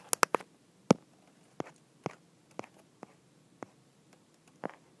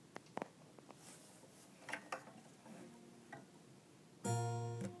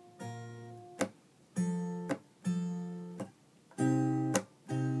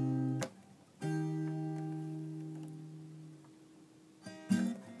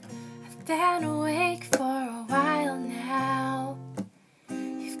been awake for a while now.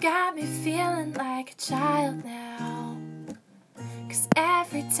 You've got me feeling like a child now. 'Cause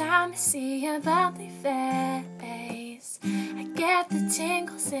every time I see your bubbly face, I get the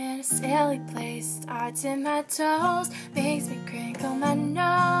tingles in a silly place. Starts in my toes, makes me crinkle my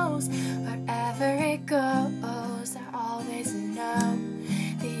nose. Wherever it goes, I always know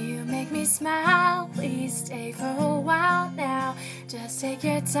that you make me smile. Please stay for a while now. Just take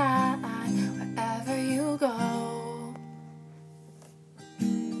your time wherever you go.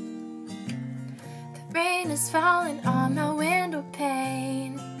 The rain is falling on my window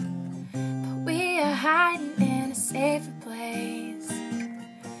pane, but we are hiding in a safer place.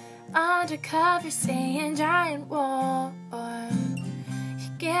 Undercover, staying dry and warm. You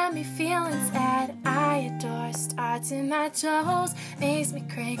get me feeling sad, I adore. Starts in my toes, makes me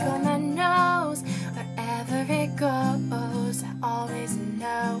crinkle my nose. Wherever it goes, I always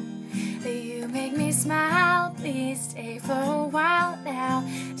know that you make me smile. Please stay for a while now.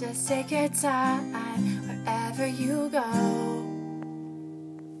 Just take your time wherever you go.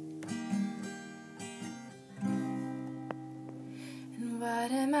 And what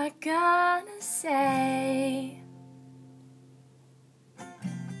am I gonna say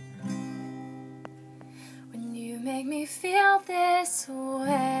when you make me feel this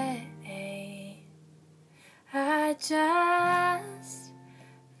way? I just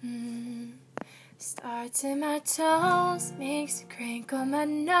starts in my toes, makes me crinkle my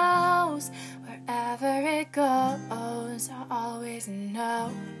nose. Wherever it goes, I always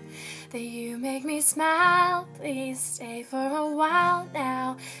know that you make me smile. Please stay for a while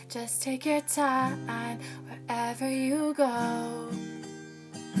now. Just take your time wherever you go.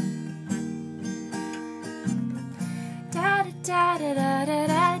 Da da da da da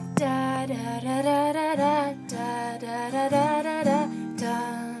da da da da da da da da da da da da da.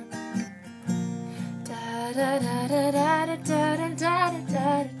 Da da da da da da da da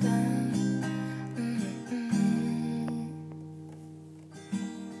da da.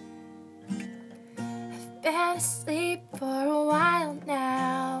 I've been asleep for a while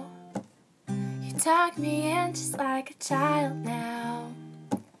now. You tuck me in just like a child now.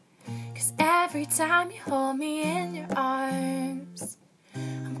 'Cause every time you hold me in your arms,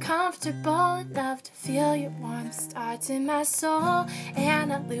 I'm comfortable enough to feel your warmth. Starts in my soul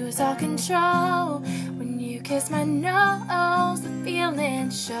and I lose all control. When you kiss my nose, the feeling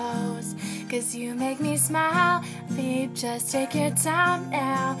shows. 'Cause you make me smile. Babe, just take your time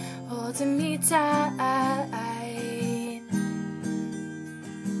now, holding me tight.